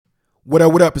What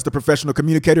up, what up? It's the professional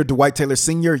communicator, Dwight Taylor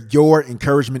Sr., your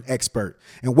encouragement expert.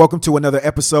 And welcome to another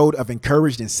episode of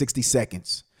Encouraged in 60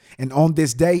 Seconds. And on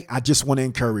this day, I just want to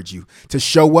encourage you to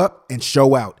show up and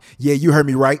show out. Yeah, you heard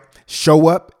me right. Show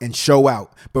up and show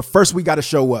out. But first, we got to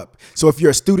show up. So if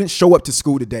you're a student, show up to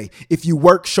school today. If you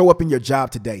work, show up in your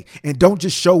job today. And don't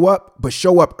just show up, but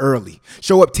show up early.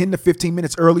 Show up 10 to 15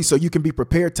 minutes early so you can be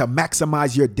prepared to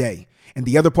maximize your day. And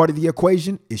the other part of the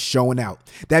equation is showing out.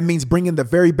 That means bringing the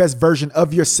very best version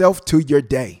of yourself to your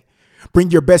day.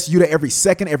 Bring your best you to every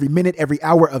second, every minute, every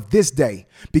hour of this day,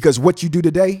 because what you do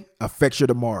today affects your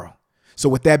tomorrow. So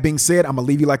with that being said, I'm going to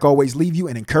leave you like I always leave you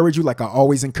and encourage you like I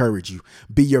always encourage you.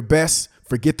 Be your best,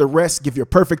 forget the rest, give your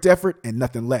perfect effort and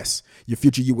nothing less. Your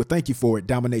future you will thank you for it.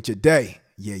 Dominate your day.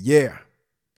 Yeah.